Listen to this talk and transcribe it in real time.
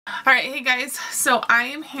Alright, hey guys, so I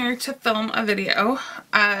am here to film a video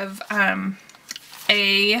of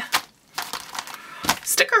a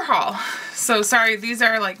sticker haul. So sorry, these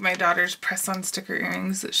are like my daughter's press-on sticker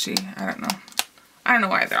earrings that I don't know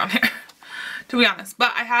why they're on here, to be honest.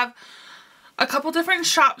 But I have a couple different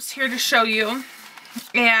shops here to show you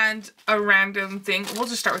and a random thing. We'll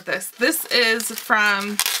just start with this. This is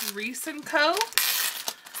from Reese & Co.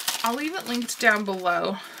 I'll leave it linked down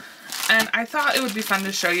below. And I thought it would be fun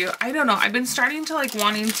to show you. I don't know. I've been starting to like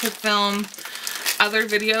wanting to film other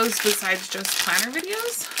videos besides just planner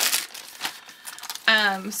videos.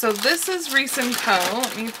 So this is Reese & Co.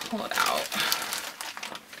 Let me pull it out.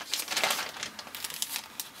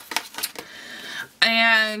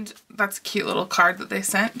 And that's a cute little card that they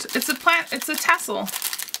sent. It's a tassel.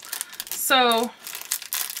 So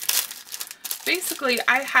basically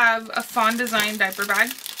I have a fawn design diaper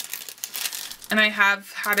bag. And I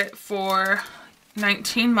have had it for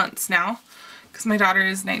 19 months now, because my daughter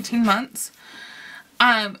is 19 months.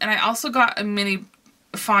 And I also got a mini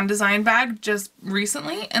fawn design bag just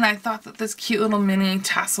recently, and I thought that this cute little mini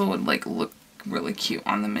tassel would like look really cute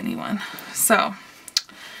on the mini one. So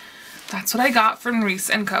that's what I got from Reese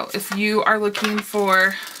 & Co. If you are looking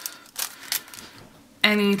for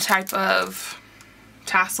any type of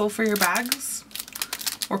tassel for your bags,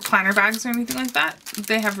 or planner bags or anything like that,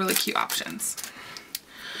 they have really cute options.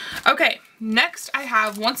 Okay, next I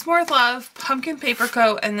have Oncemorewithlove,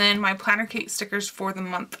 Pumpkinpaperco, and then my planner cake stickers for the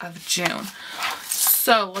month of June.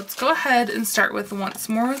 So let's go ahead and start with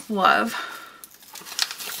Oncemorewithlove.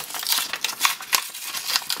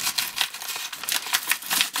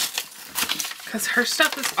 Because her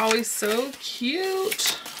stuff is always so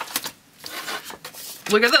cute.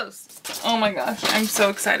 Look at those. Oh my gosh, I'm so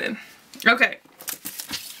excited. Okay.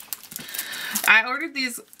 I ordered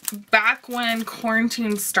these back when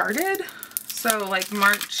quarantine started, so like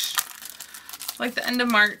March, like the end of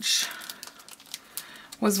March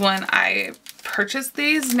was when I purchased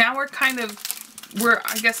these. Now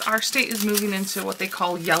I guess our state is moving into what they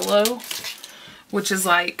call yellow, which is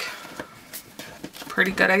like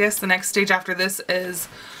pretty good. I guess the next stage after this is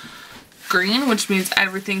green, which means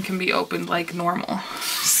everything can be opened like normal.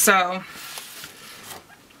 So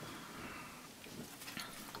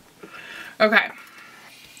okay.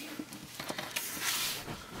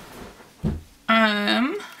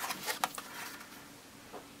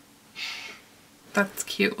 That's a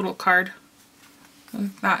cute little card.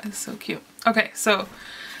 That is so cute. Okay, so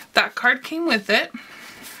that card came with it.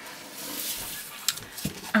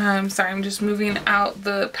 Sorry, I'm just moving out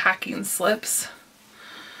the packing slips.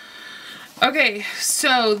 Okay,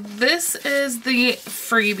 so this is the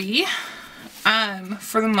freebie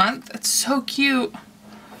for the month. It's so cute.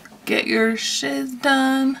 Get your shiz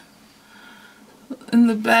done in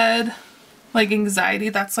the bed. Like anxiety,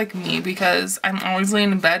 that's like me, because I'm always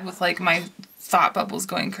laying in bed with like my thought bubbles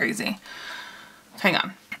going crazy. Hang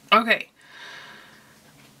on. Okay.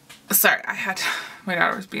 Sorry, my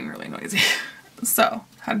daughter was being really noisy. So,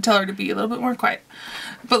 I had to tell her to be a little bit more quiet.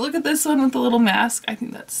 But look at this one with the little mask. I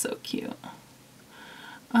think that's so cute.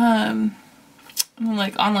 Like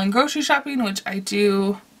online grocery shopping, which I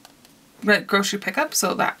do grocery pickup,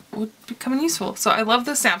 so that would be coming useful. So I love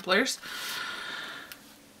the samplers.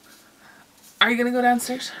 Are you gonna go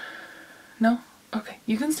downstairs? No? Okay.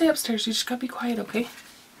 You can stay upstairs. You just gotta be quiet, okay?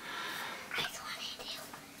 I just wanted to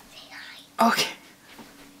say hi. Okay.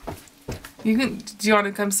 Do you want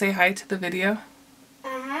to come say hi to the video?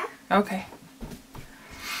 Uh-huh. Okay.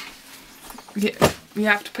 Yeah, you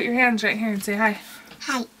have to put your hands right here and say hi.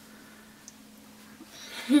 Hi.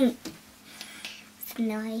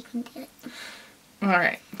 No, I can do it.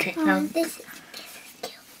 Alright. Okay. Oh, now this is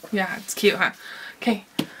cute. Yeah, it's cute, huh? Okay.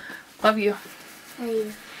 Love you. Love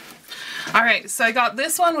you. Alright, so I got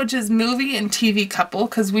this one, which is movie and TV couple,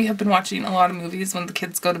 because we have been watching a lot of movies when the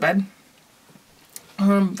kids go to bed.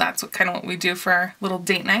 That's kind of what we do for our little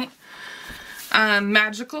date night.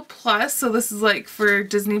 Magical Plus, so this is like for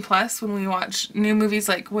Disney Plus when we watch new movies,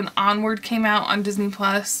 like when Onward came out on Disney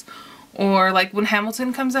Plus, or like when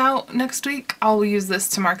Hamilton comes out next week, I'll use this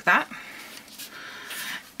to mark that.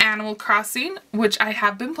 Animal Crossing, which I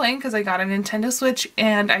have been playing because I got a Nintendo Switch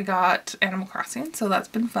and I got Animal Crossing, so that's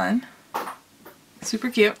been fun. Super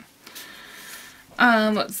cute.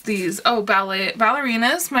 What's these? Oh,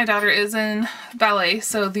 ballerinas. My daughter is in ballet,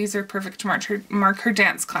 so these are perfect to mark her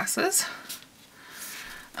dance classes.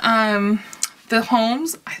 The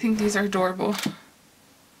homes, I think these are adorable.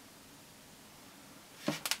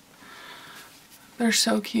 They're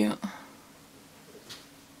so cute.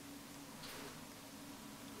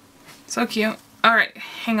 So cute. Alright,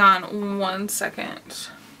 hang on one second.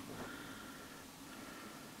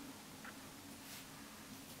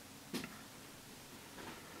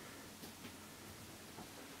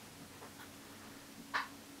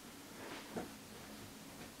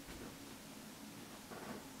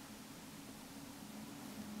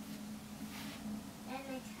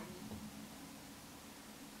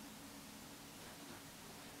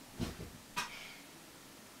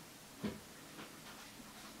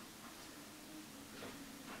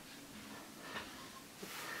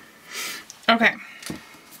 Okay.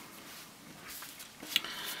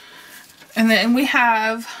 And then we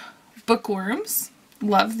have bookworms.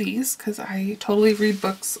 Love these because I totally read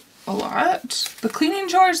books a lot. The cleaning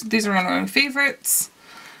drawers, these are one of my favorites.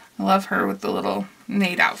 I love her with the little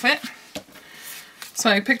maid outfit.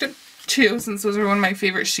 So I picked up 2 since those are one of my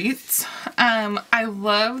favorite sheets. I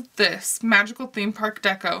love this Magical Theme Park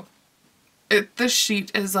Deco. This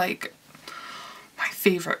sheet is like my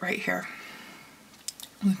favorite right here.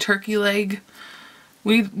 The turkey leg.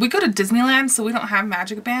 We go to Disneyland, so we don't have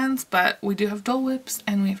magic bands, but we do have Dole Whips,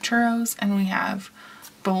 and we have churros, and we have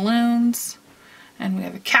balloons, and we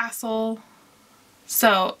have a castle.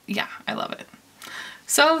 So yeah, I love it.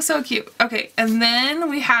 So cute. Okay, and then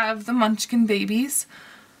we have the Munchkin babies.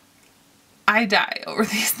 I die over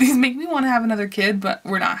these. These make me want to have another kid, but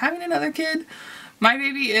we're not having another kid. My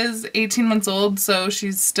baby is 18 months old, so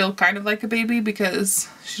she's still kind of like a baby because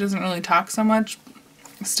she doesn't really talk so much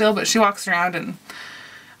still, but she walks around and,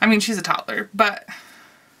 I mean, she's a toddler, but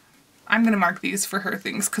I'm going to mark these for her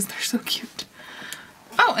things because they're so cute.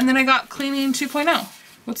 Oh, and then I got Cleaning 2.0.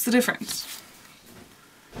 What's the difference?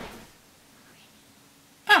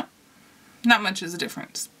 Oh, not much is a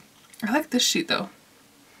difference. I like this sheet though.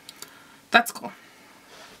 That's cool.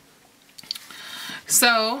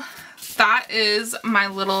 So that is my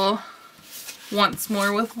little Once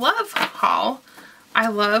More with Love haul. I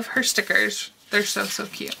love her stickers. They're so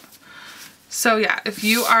cute. So yeah, if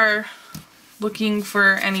you are looking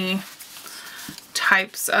for any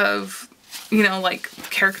types of, you know, like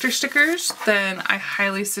character stickers, then I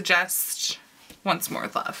highly suggest Once More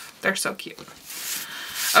with Love. They're so cute.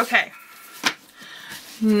 Okay.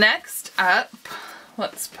 Next up,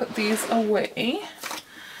 let's put these away.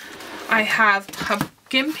 I have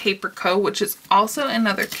Pumpkinpaperco, which is also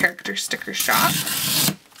another character sticker shop.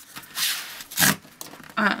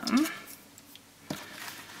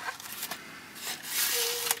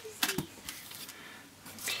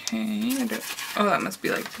 Okay, oh, that must be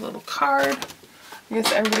like the little card. I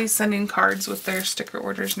guess everybody's sending cards with their sticker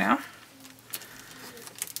orders now.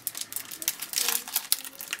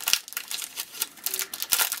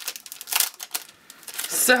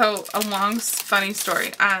 So, a long funny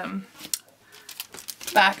story.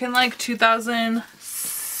 Back in like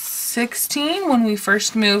 2016, when we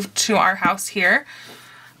first moved to our house here,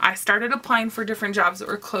 I started applying for different jobs that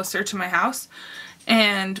were closer to my house,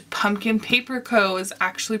 and Pumpkinpaperco is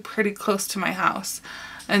actually pretty close to my house.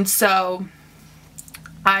 And so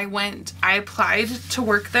I applied to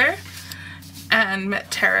work there and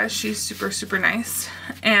met Tara. She's super nice.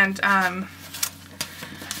 And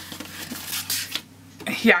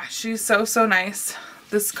yeah, she's so nice.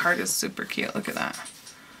 This card is super cute. Look at that.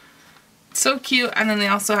 So cute. And then they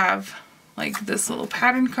also have like this little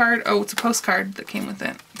pattern card. Oh, it's a postcard that came with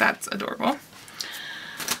it. That's adorable.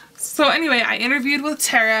 So anyway, I interviewed with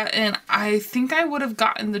Tara and I think I would have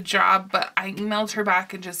gotten the job, but I emailed her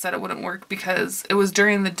back and just said it wouldn't work because it was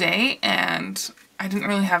during the day and I didn't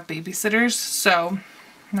really have babysitters. So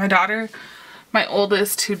my daughter, my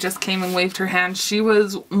oldest, who just came and waved her hand, she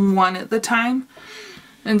was 1 at the time.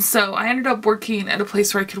 And so I ended up working at a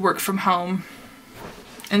place where I could work from home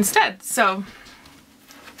instead. So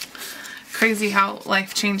crazy how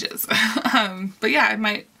life changes. But yeah,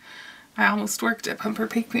 I almost worked at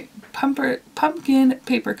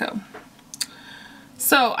Pumpkinpaperco.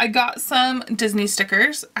 So I got some Disney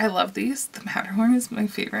stickers. I love these. The Matterhorn is my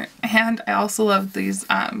favorite. And I also love these,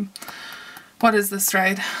 what is this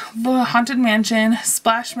ride? The Haunted Mansion,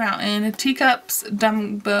 Splash Mountain, Teacups,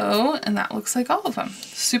 Dumbo, and that looks like all of them.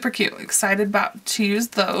 Super cute. Excited to use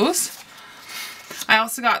those. I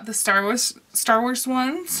also got the Star Wars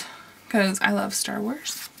ones because I love Star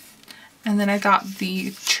Wars. And then I got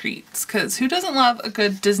the treats because who doesn't love a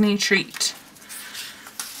good Disney treat?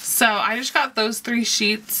 So I just got those 3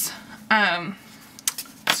 sheets.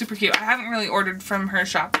 Super cute. I haven't really ordered from her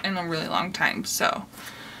shop in a really long time, so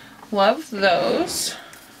love those.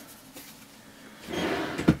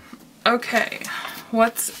 Okay,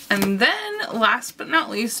 and then last but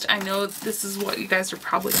not least, I know this is what you guys are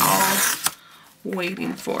probably all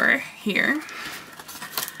waiting for here.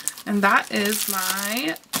 And that is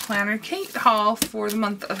my Planner Kate haul for the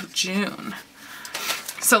month of June.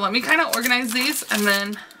 So let me kind of organize these and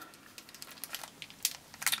then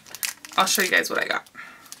I'll show you guys what I got.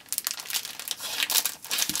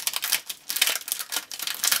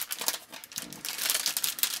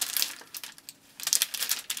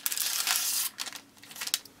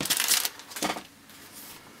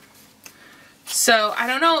 So I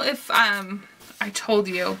don't know if I told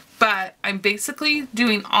you, but I'm basically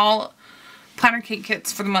doing all Planner Kate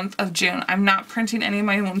kits for the month of June. I'm not printing any of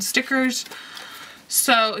my own stickers.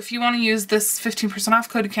 So if you want to use this 15% off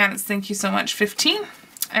code, you can. It's thank you so much 15.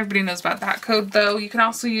 Everybody knows about that code though. You can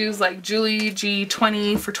also use like Julie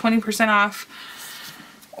G20 for 20% off,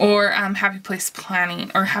 or Happy Place Planning,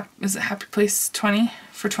 or is it Happy Place 20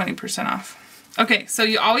 for 20% off. Okay, so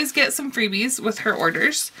you always get some freebies with her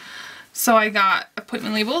orders. So I got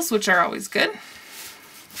appointment labels, which are always good.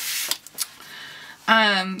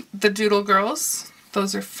 The Doodle Girls,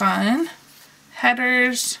 those are fun.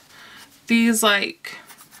 Headers, these like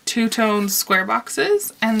two-tone square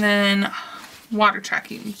boxes, and then water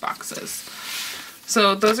tracking boxes.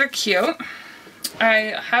 So those are cute.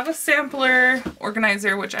 I have a sampler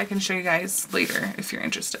organizer, which I can show you guys later if you're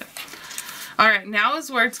interested. Alright, now is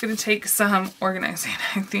where it's going to take some organizing,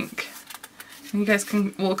 I think. You guys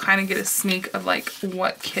will kind of get a sneak of like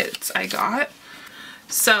what kits I got.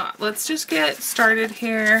 So let's just get started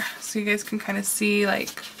here so you guys can kind of see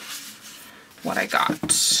like what I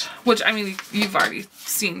got. Which, I mean, you've already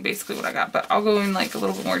seen basically what I got, but I'll go in like a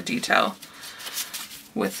little bit more detail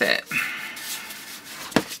with it.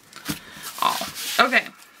 Okay.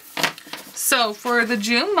 So for the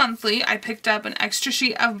June monthly, I picked up an extra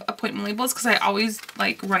sheet of appointment labels because I always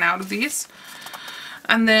like run out of these.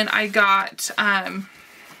 And then I got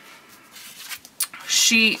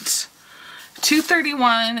sheet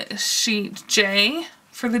 231, sheet J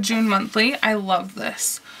for the June monthly. I love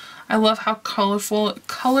this. I love how colorful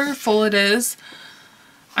it is.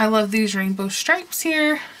 I love these rainbow stripes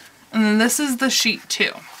here. And then this is the sheet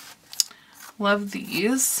 2. Love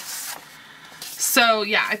these. So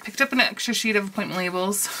yeah, I picked up an extra sheet of appointment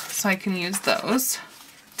labels so I can use those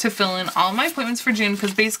to fill in all my appointments for June,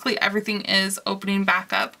 because basically everything is opening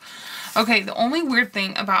back up. Okay, the only weird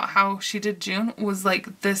thing about how she did June was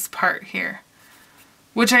like this part here,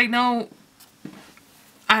 which I know,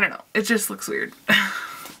 I don't know, it just looks weird.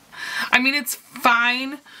 I mean, it's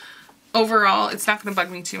fine overall. It's not going to bug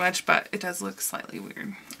me too much, but it does look slightly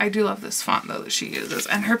weird. I do love this font though that she uses,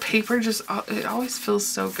 and her paper just, it always feels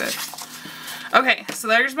so good. Okay, so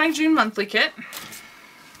there's my June monthly kit.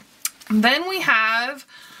 Then we have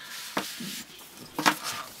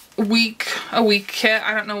a week kit.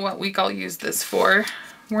 I don't know what week I'll use this for.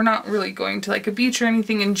 We're not really going to like a beach or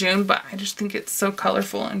anything in June, but I just think it's so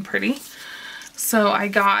colorful and pretty. So I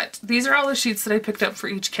got, these are all the sheets that I picked up for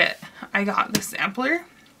each kit. I got the sampler,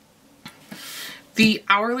 the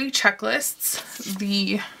hourly checklists,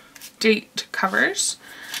 the date covers,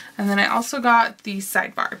 and then I also got the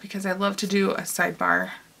sidebar because I love to do a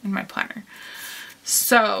sidebar in my planner.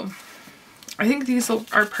 So I think these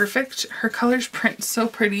are perfect. Her colors print so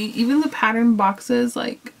pretty. Even the pattern boxes,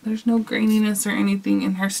 like there's no graininess or anything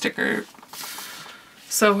in her sticker.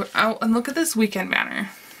 So, and look at this weekend banner.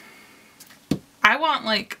 I want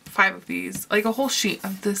like 5 of these, like a whole sheet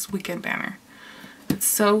of this weekend banner. It's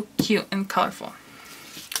so cute and colorful.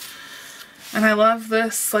 And I love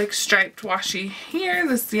this like striped washi here,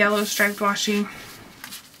 this yellow striped washi.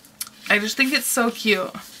 I just think it's so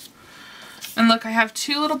cute. And look, I have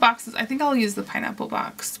 2 little boxes. I think I'll use the pineapple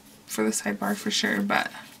box for the sidebar for sure,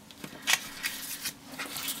 but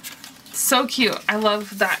so cute. I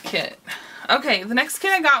love that kit. Okay, the next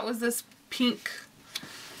kit I got was this pink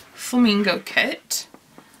flamingo kit.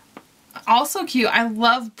 Also cute. I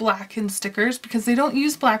love blackened stickers because they don't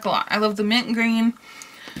use black a lot. I love the mint green.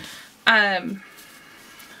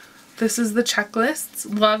 This is the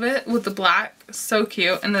checklists. Love it with the black. So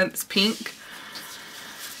cute. And then it's pink.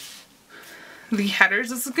 The headers.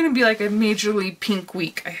 This is going to be like a majorly pink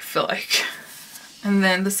week, I feel like. And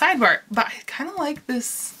then the sidebar. But I kind of like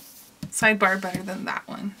this sidebar better than that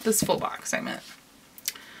one. This full box, I meant.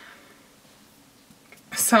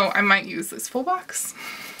 So I might use this full box.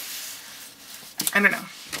 I don't know.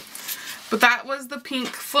 But that was the pink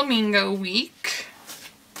flamingo week.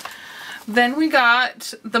 Then we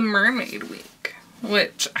got the mermaid week,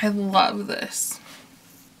 which I love this.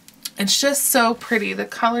 It's just so pretty. The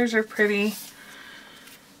colors are pretty.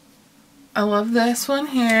 I love this one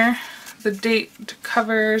here. The date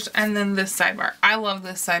covers, and then this sidebar. I love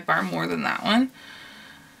this sidebar more than that one.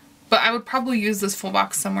 But I would probably use this full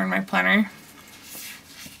box somewhere in my planner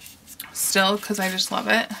still because I just love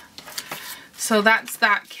it. So that's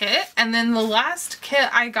that kit. And then the last kit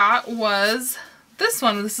I got was this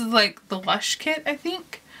one. This is like the Lush kit, I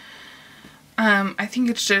think. I think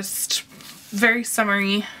it's just very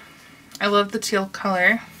summery. I love the teal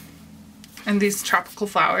color and these tropical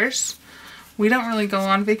flowers. We don't really go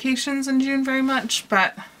on vacations in June very much,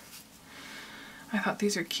 but I thought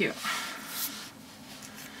these are cute.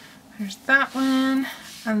 There's that one,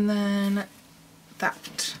 and then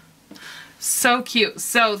that. So cute.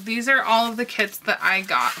 So these are all of the kits that I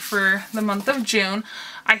got for the month of June.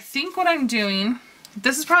 I think what I'm doing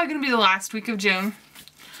this is probably going to be the last week of June.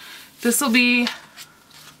 This will be,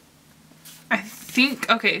 I think,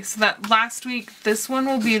 okay, so that last week, this one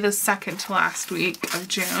will be the second to last week of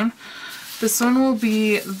June. This one will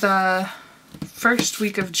be the first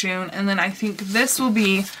week of June, and then I think this will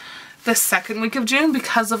be the second week of June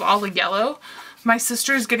because of all the yellow. My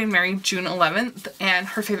sister is getting married June 11th, and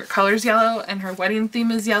her favorite color is yellow, and her wedding theme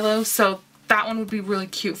is yellow, so that one would be really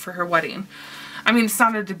cute for her wedding. I mean, it's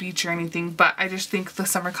not at the beach or anything, but I just think the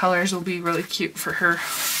summer colors will be really cute for her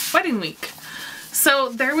wedding week. So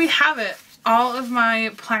there we have it. All of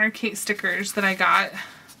my Planner Kate stickers that I got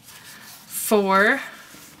for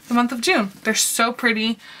the month of June. They're so pretty.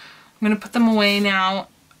 I'm going to put them away now.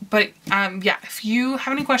 But yeah, if you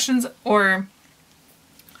have any questions or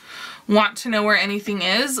want to know where anything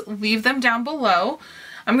is, leave them down below.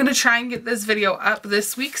 I'm going to try and get this video up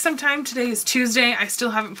this week sometime. Today is Tuesday. I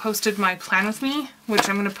still haven't posted my plan with me, which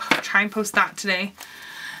I'm going to try and post that today.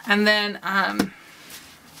 And then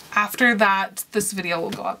after that, this video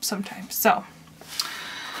will go up sometime. So,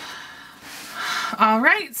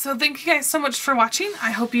 alright, so thank you guys so much for watching.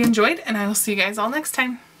 I hope you enjoyed, and I will see you guys all next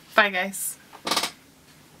time. Bye, guys.